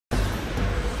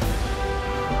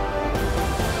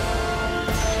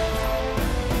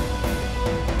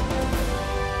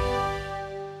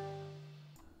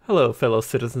Hello, fellow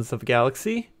citizens of the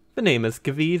galaxy. The name is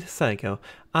Gavid Psycho.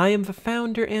 I am the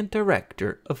founder and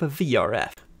director of the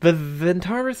VRF. The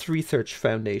Ventaris Research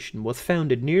Foundation was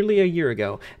founded nearly a year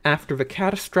ago after the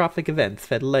catastrophic events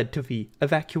that led to the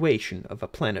evacuation of the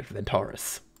planet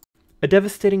Ventaris. A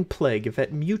devastating plague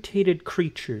that mutated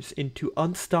creatures into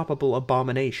unstoppable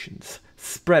abominations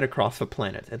spread across the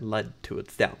planet and led to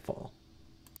its downfall.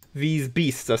 These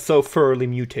beasts are so thoroughly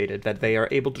mutated that they are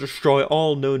able to destroy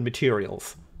all known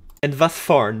materials. And thus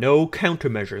far, no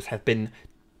countermeasures have been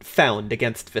found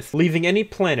against this, leaving any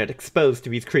planet exposed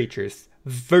to these creatures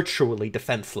virtually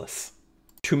defenseless.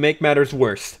 To make matters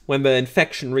worse, when the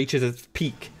infection reaches its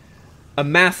peak, a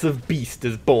massive beast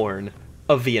is born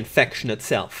of the infection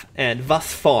itself, and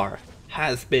thus far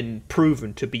has been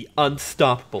proven to be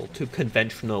unstoppable to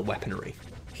conventional weaponry.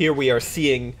 Here we are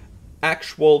seeing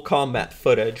actual combat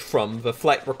footage from the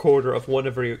flight recorder of one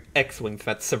of the X-Wings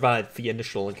that survived the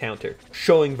initial encounter,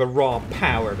 showing the raw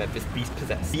power that this beast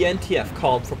possessed. The NTF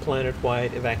called for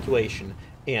planet-wide evacuation,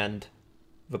 and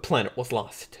the planet was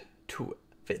lost to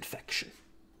the infection.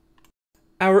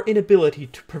 Our inability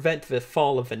to prevent the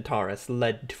fall of Ventaris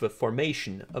led to the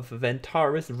formation of the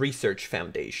Ventaris Research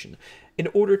Foundation in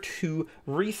order to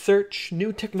research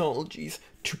new technologies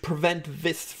to prevent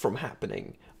this from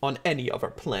happening on any other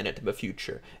planet in the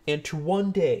future, and to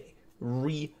one day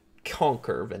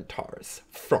reconquer Ventaris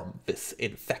from this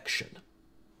infection.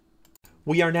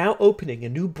 We are now opening a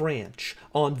new branch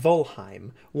on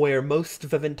Volheim, where most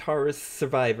of the Ventaris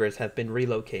survivors have been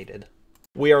relocated.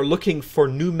 We are looking for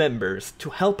new members to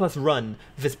help us run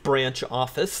this branch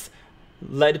office,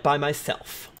 led by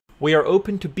myself. We are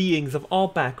open to beings of all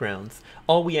backgrounds.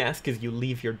 All we ask is you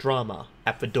leave your drama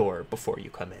at the door before you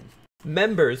come in.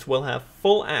 Members will have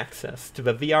full access to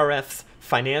the VRF's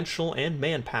financial and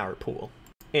manpower pool,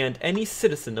 and any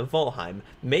citizen of Volheim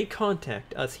may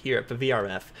contact us here at the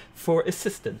VRF for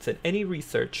assistance in any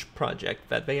research project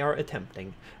that they are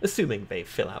attempting, assuming they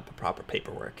fill out the proper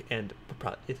paperwork and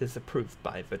it is approved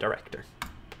by the director.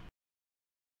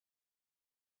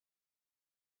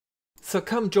 So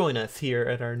come join us here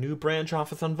at our new branch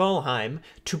office on Volheim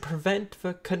to prevent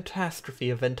the catastrophe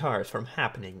of Ventaris from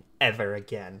happening ever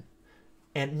again.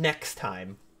 And next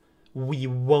time, we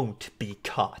won't be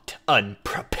caught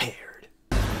unprepared.